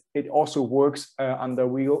thing is it also works under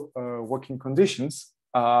real working conditions.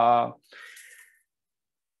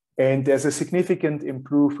 And there's a significant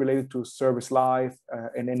improve related to service life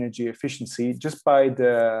and energy efficiency just by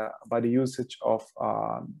the usage of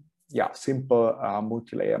simple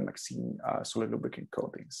multi-layer MXene solid lubricant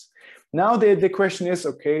coatings. Now the question is,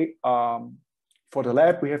 okay, for the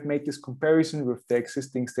lab, we have made this comparison with the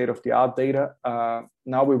existing state-of-the-art data.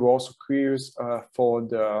 Now we were also curious for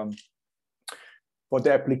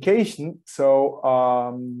the application. So,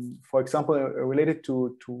 for example, related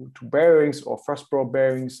to bearings or thrust bore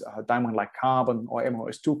bearings, diamond-like carbon or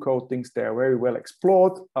MOS2 coatings, they are very well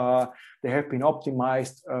explored. They have been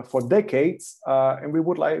optimized for decades, and we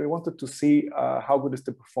wanted to see how good is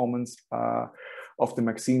the performance of the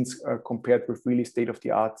MXenes compared with really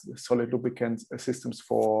state-of-the-art solid lubricant systems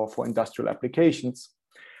for industrial applications.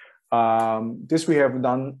 This we have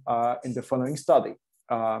done in the following study.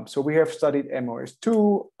 So we have studied MOS2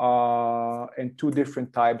 and two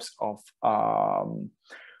different types of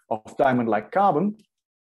diamond-like carbon.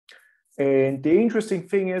 And the interesting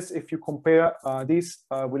thing is, if you compare these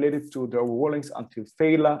related to the overwallings until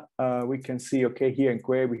failure, we can see, okay, here in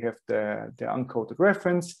gray we have the uncoated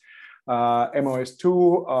reference.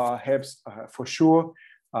 MOS2 helps for sure,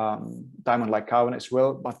 diamond-like carbon as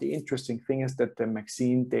well. But the interesting thing is that the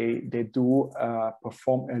MXene, they do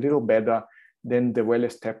perform a little better than the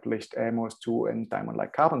well-established MOS2 and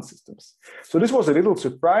diamond-like carbon systems. So this was a little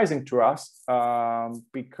surprising to us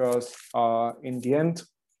because in the end,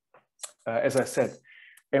 as I said,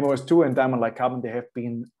 MOS2 and diamond-like carbon, they have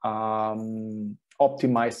been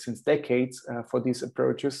optimized since decades for these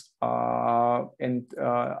approaches. And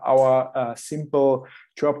our simple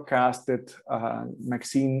drop-casted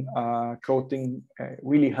MXene coating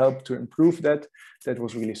really helped to improve that. That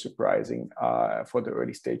was really surprising for the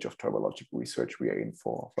early stage of tribological research we are in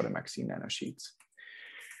for the MXene nanosheets.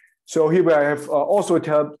 So here I have also it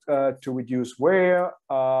helped to reduce wear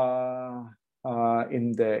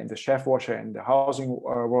in the shaft washer and the housing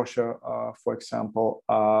washer, for example.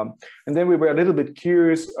 And then we were a little bit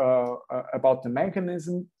curious about the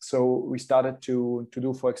mechanism. So we started to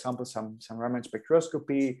do, for example, some Raman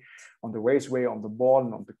spectroscopy on the raceway, on the ball,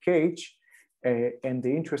 and on the cage. And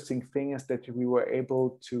the interesting thing is that we were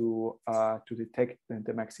able to detect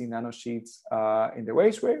the MXene nanosheets in the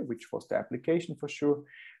raceway, which was the application for sure.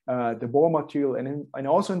 The bore material and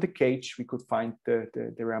also in the cage we could find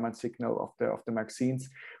the Raman signal of the MXenes,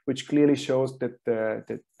 which clearly shows that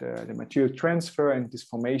the material transfer and this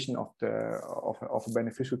formation of a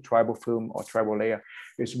beneficial tribal film or tribal layer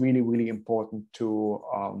is really important to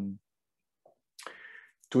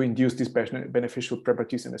induce these beneficial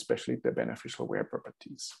properties and especially the beneficial wear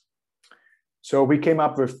properties. So we came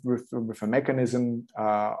up with a mechanism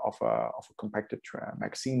of a compacted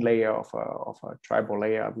MXene layer, of a tribal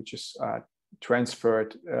layer, which is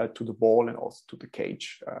transferred to the ball and also to the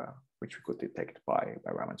cage, which we could detect by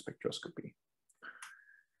Raman spectroscopy.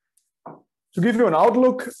 To give you an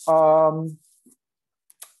outlook,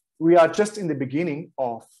 we are just in the beginning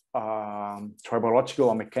of tribological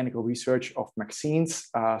or mechanical research of MXenes.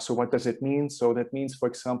 So what does it mean? So that means, for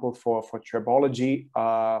example, for tribology,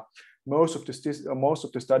 most of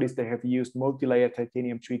the studies, they have used multi-layer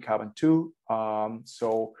titanium 3 carbon 2.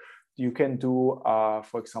 So you can do,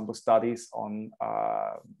 for example, studies on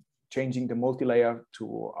changing the multi-layer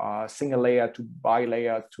to single layer, to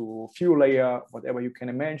bi-layer, to few layer, whatever you can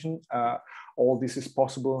imagine. All this is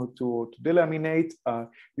possible to delaminate.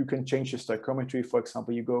 You can change the stoichiometry. For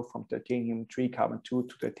example, you go from titanium 3 carbon 2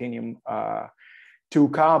 to titanium 2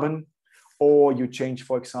 carbon. Or you change,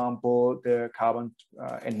 for example, the carbon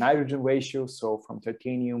and nitrogen ratio. So from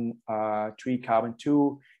titanium 3 carbon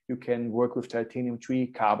 2, you can work with titanium 3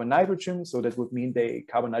 carbon nitrogen. So that would mean the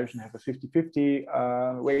carbon nitrogen have a 50-50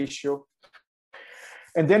 ratio.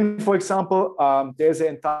 And then, for example, there's an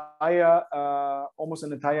entire, almost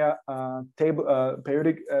an entire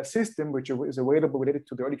periodic system which is available related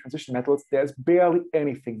to the early transition metals. There's barely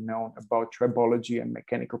anything known about tribology and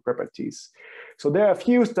mechanical properties. So there are a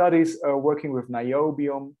few studies working with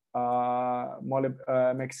niobium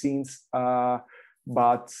MXenes,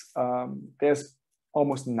 but there's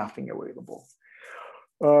almost nothing available.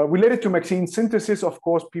 Related to MXene synthesis, of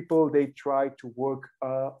course, people, they try to work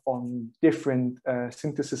on different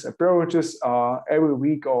synthesis approaches. Every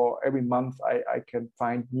week or every month, I can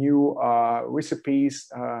find new recipes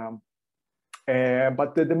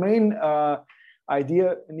But the main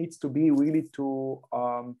idea needs to be really to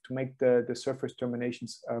make the surface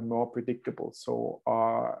terminations more predictable. So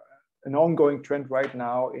an ongoing trend right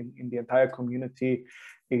now in the entire community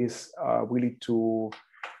is really to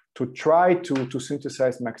try to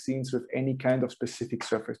synthesize MXenes with any kind of specific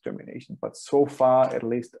surface termination. But so far, at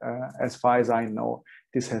least as far as I know,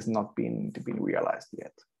 this has not been realized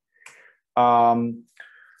yet.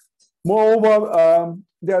 Moreover,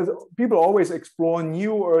 people always explore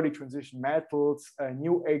new early transition metals,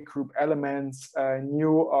 new A group elements,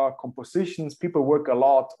 new compositions. People work a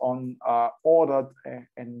lot on ordered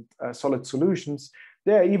and solid solutions.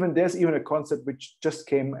 There's even a concept which just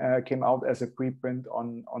came out as a preprint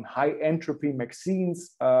on high entropy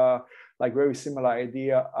MXenes, like very similar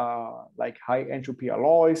idea, like high entropy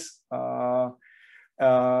alloys.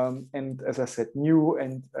 And as I said, new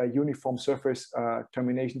and uniform surface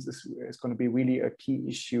terminations is going to be really a key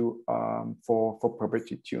issue for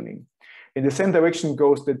property tuning. In the same direction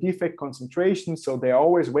goes the defect concentration. So there are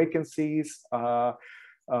always vacancies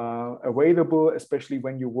available, especially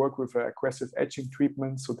when you work with aggressive etching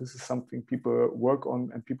treatment. So this is something people work on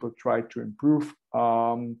and people try to improve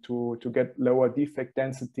to get lower defect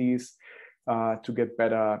densities, to get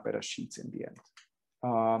better sheets in the end.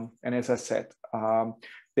 And as I said,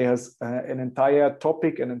 there's an entire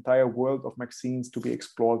topic, an entire world of MXenes to be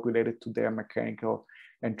explored related to their mechanical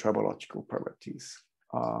and tribological properties.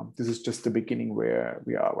 This is just the beginning where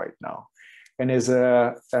we are right now. And as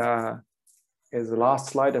a last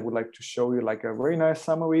slide, I would like to show you like a very nice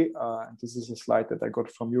summary. This is a slide that I got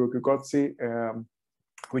from Yuri Gugotsi,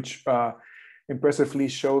 which impressively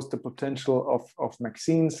shows the potential of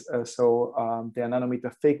MXenes. So they are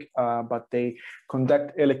nanometer thick, but they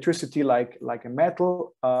conduct electricity like a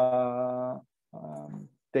metal.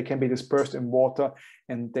 They can be dispersed in water,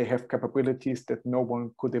 and they have capabilities that no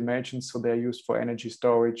one could imagine. So they're used for energy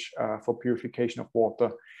storage, for purification of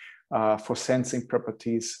water, for sensing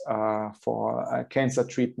properties, for cancer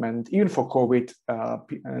treatment, even for COVID.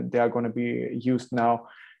 They are going to be used now.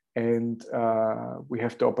 And we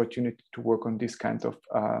have the opportunity to work on these kinds of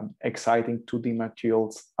exciting 2D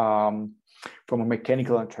materials from a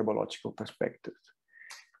mechanical and tribological perspective.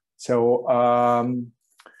 So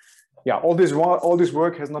yeah, all this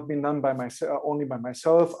work has not been done by myself, only by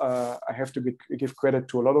myself. I have to give credit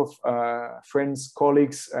to a lot of friends,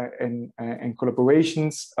 colleagues, and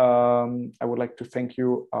collaborations. I would like to thank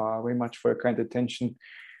you very much for your kind attention.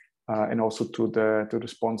 And also to the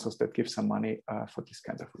sponsors that give some money for this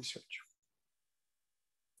kind of research.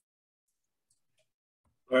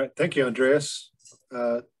 All right, thank you, Andreas.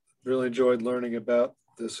 Really enjoyed learning about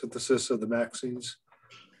the synthesis of the MXenes.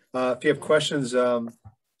 If you have questions,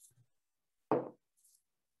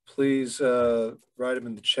 please write them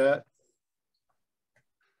in the chat.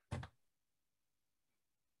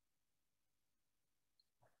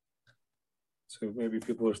 So maybe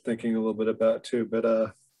people are thinking a little bit about it too, but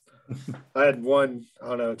I had one,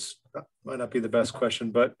 I don't know, might not be the best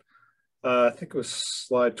question, but I think it was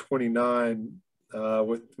slide 29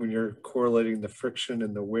 with when you're correlating the friction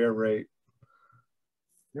and the wear rate.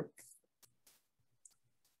 Yep.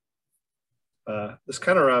 This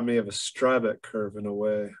kind of reminded me of a Strybek curve in a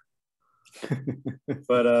way.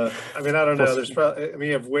 But I mean, I don't know. There's probably, I mean,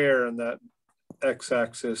 you have wear on that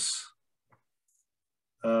x-axis.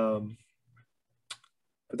 But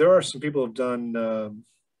there are some people who have done,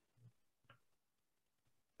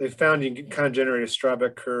 they found you can kind of generate a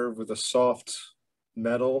Strybek curve with a soft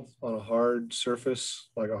metal on a hard surface,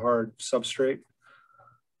 like a hard substrate.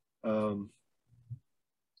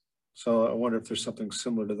 So I wonder if there's something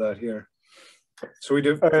similar to that here. So we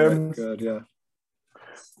do, good, yeah.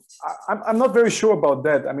 I'm not very sure about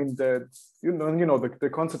that. I mean, the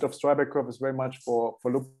concept of Strybek curve is very much for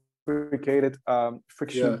lubricated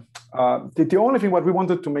friction. Yeah. The only thing what we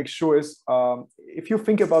wanted to make sure is, if you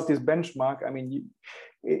think about this benchmark, I mean,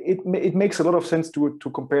 it makes a lot of sense to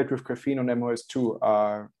compare it with graphene on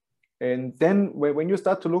MOS2. And then when you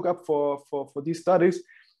start to look up for these studies,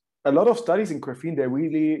 a lot of studies in graphene, they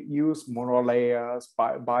really use monolayers,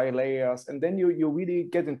 bilayers, and then you really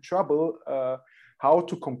get in trouble how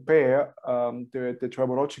to compare the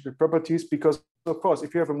tribological properties, because of course,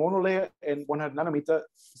 if you have a monolayer and 100 nanometer,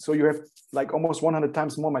 so you have like almost 100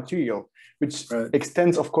 times more material, which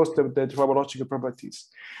extends, of course, the tribological properties.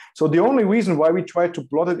 So the only reason why we try to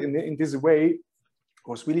plot it in this way,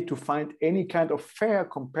 was really to find any kind of fair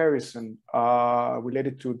comparison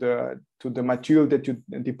related to the material that you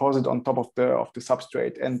deposit on top of the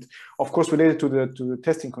substrate, and of course related to the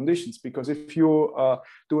testing conditions. Because if you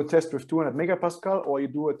do a test with 200 megapascal or you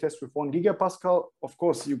do a test with 1 gigapascal, of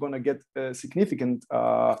course you're going to get a significant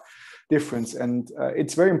difference, and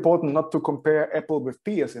it's very important not to compare apple with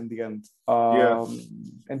pears in the end.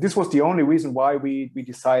 And this was the only reason why we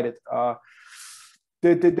decided.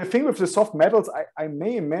 The thing with the soft metals, I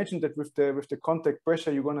may imagine that with the contact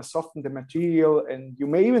pressure, you're going to soften the material, and you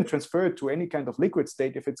may even transfer it to any kind of liquid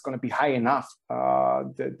state if it's going to be high enough,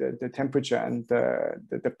 the temperature and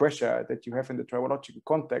the pressure that you have in the tribological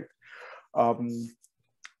contact.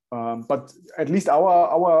 But at least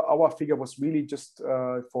our figure was really just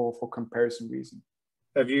for comparison reason.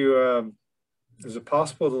 Have you? Is it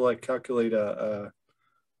possible to like calculate a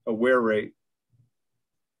wear rate?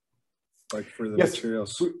 Like for the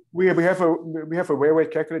materials, we have a wear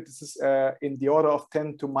rate calculator. This is in the order of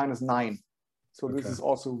 10 to minus 9. So this is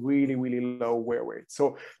also really low wear rate.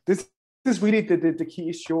 So this is really the key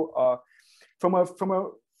issue. From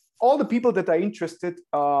all the people that are interested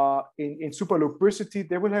in super lubricity,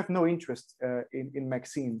 they will have no interest in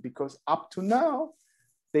MXene, because up to now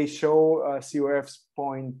they show COFs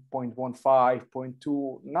 0.15,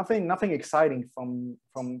 0.2, nothing exciting from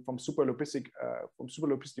super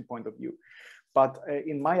lubricity point of view. But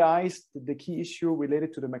in my eyes, the key issue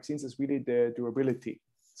related to the MXenes is really the durability.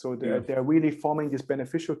 So they're really forming these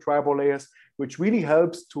beneficial tribal layers, which really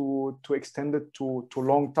helps to extend it to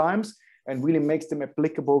long times, and really makes them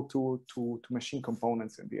applicable to machine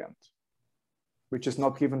components in the end, which is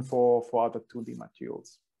not given for other 2D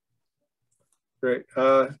materials. Great.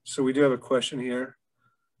 So we do have a question here.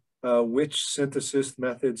 Which synthesis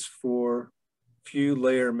methods for few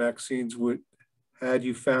layer MXenes had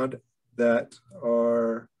you found that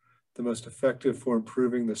are the most effective for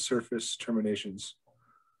improving the surface terminations?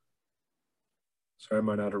 Sorry, I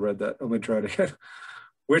might not have read that. Let me try it again.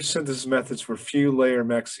 Which synthesis methods for few layer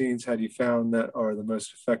MXenes have you found that are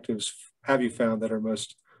most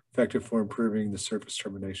effective for improving the surface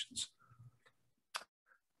terminations?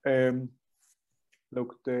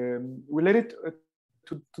 Look, related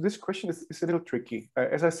to this question is a little tricky.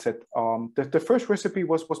 As I said, the first recipe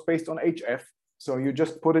was based on HF. So you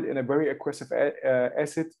just put it in a very aggressive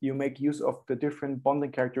acid. You make use of the different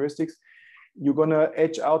bonding characteristics. You're going to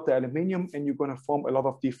etch out the aluminum, and you're going to form a lot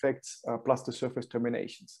of defects plus the surface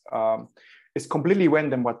terminations. It's completely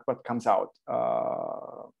random what comes out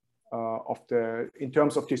in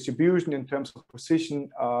terms of distribution, in terms of position.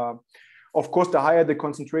 Of course, the higher the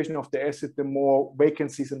concentration of the acid, the more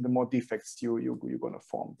vacancies and the more defects you're going to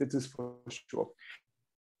form. This is for sure.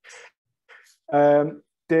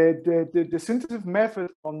 The synthesis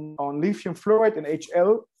method on lithium fluoride and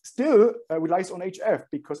HL still relies on HF,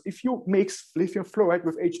 because if you mix lithium fluoride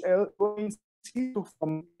with HL, you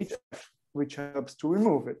form HF, which helps to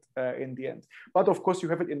remove it in the end. But of course, you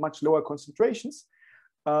have it in much lower concentrations.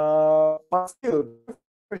 But still,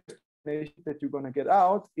 the that you're going to get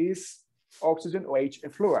out is oxygen, OH,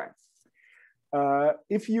 and fluorine.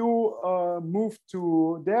 If you move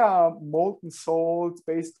to, there are molten salts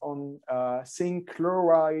based on zinc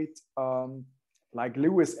chloride, like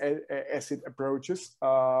Lewis acid approaches.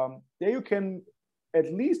 There you can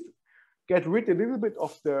at least get rid a little bit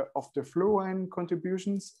of the fluorine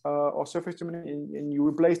contributions or surface termination, and you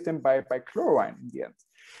replace them by chlorine in the end.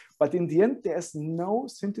 But in the end, there's no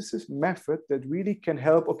synthesis method that really can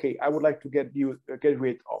help. Okay, I would like to get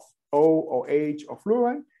rid of O or H or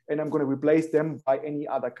fluorine, and I'm going to replace them by any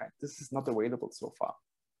other kind. This is not available so far.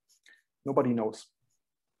 Nobody knows.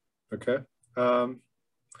 Okay.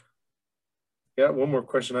 Yeah, one more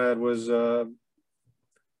question I had was,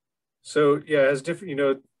 so yeah, as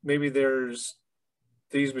different, maybe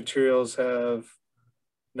these materials have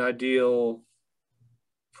an ideal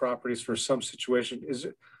properties for some situation.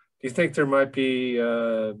 Do you think there might be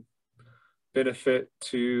a benefit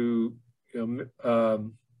to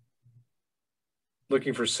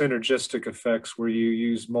looking for synergistic effects where you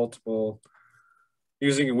use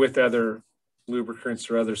using it with other lubricants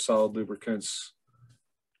or other solid lubricants?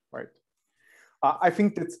 Right. I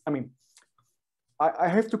think that's, I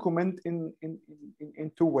have to comment in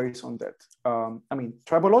two ways on that.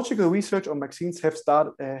 Tribological research on MXenes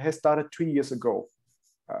has started 3 years ago.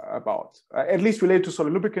 At least related to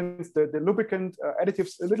solid lubricants, the lubricant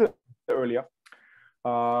additives a little earlier.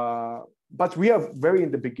 But we are very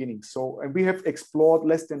in the beginning. So, and we have explored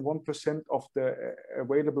less than 1% of the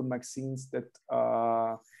available MXenes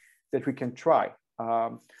that we can try.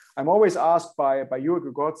 I'm always asked by Yuri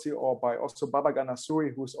Gregorzi or by also Babagan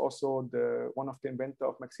Asuri, who's also one of the inventor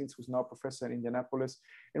of MXenes, who's now a professor in Indianapolis,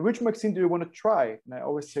 and which MXene do you want to try? And I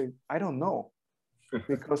always say, I don't know.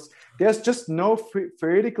 Because there's just no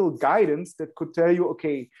theoretical guidance that could tell you,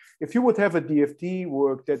 okay, if you would have a DFT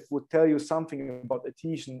work that would tell you something about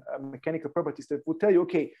adhesion, mechanical properties that would tell you,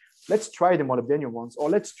 okay, let's try the molybdenum ones or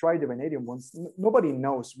let's try the vanadium ones. Nobody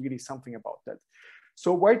knows really something about that.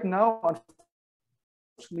 So right now,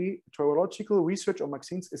 unfortunately, tribological research on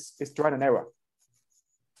MXenes is trial and error.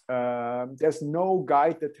 There's no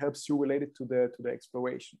guide that helps you related to the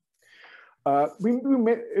exploration.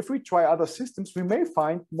 If we try other systems, we may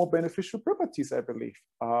find more beneficial properties, I believe.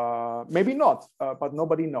 Maybe not, but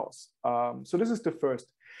nobody knows. So this is the first.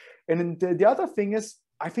 And then the other thing is,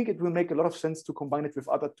 I think it will make a lot of sense to combine it with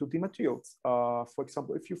other 2D materials. For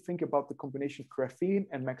example, if you think about the combination graphene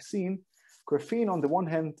and MXene, graphene on the one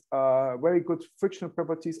hand, very good frictional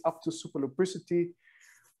properties up to super lubricity.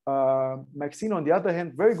 MXene on the other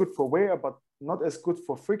hand, very good for wear, but not as good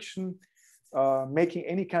for friction. Making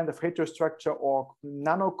any kind of heterostructure or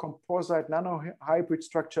nano-composite, nano-hybrid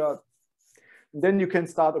structure. And then you can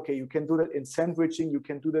start, okay, you can do that in sandwiching, you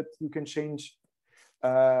can do that, you can change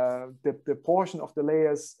the portion of the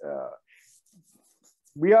layers.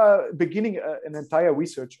 We are beginning an entire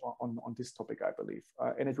research on this topic, I believe,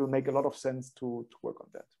 and it will make a lot of sense to work on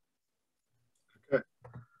that. Okay.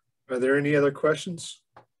 Are there any other questions?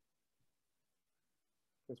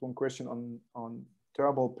 There's one question on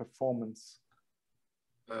thermal performance.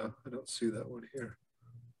 I don't see that one here.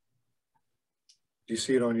 Do you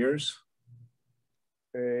see it on yours?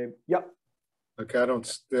 Yeah. Okay, I don't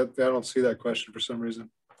see that question for some reason.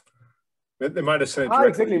 They might have sent it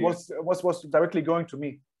directly. Exactly. Was directly going to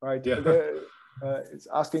me, right? Yeah. It's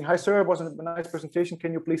asking, hi sir, it was a nice presentation.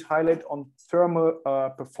 Can you please highlight on thermal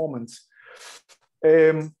performance?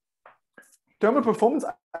 Thermal performance,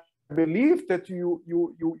 I believe that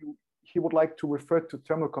he would like to refer to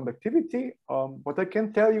thermal conductivity. What I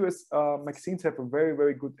can tell you is MXenes have a very,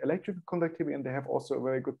 very good electrical conductivity, and they have also a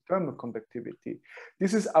very good thermal conductivity.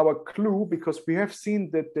 This is our clue because we have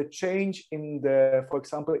seen that the change in the, for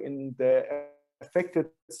example, in the affected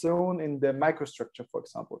zone in the microstructure, for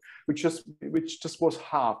example, which just was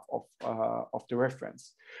half of the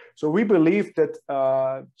reference. So we believe that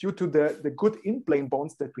due to the good in-plane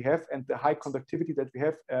bonds that we have and the high conductivity that we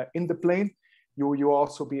have in the plane, you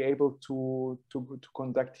also be able to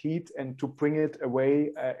conduct heat and to bring it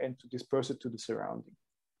away and to disperse it to the surrounding.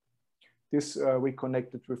 This we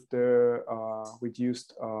connected with the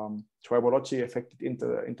reduced tribology affected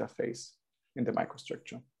interface in the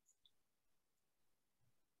microstructure.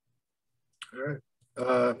 All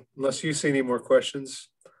right. Unless you see any more questions,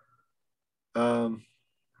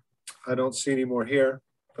 I don't see any more here.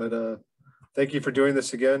 But thank you for doing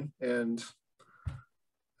this again, and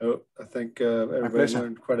I think everybody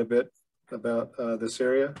learned quite a bit about this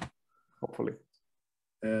area. Hopefully.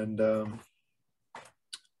 And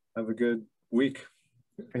have a good week.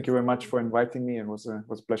 Thank you very much for inviting me. It was a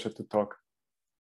pleasure to talk.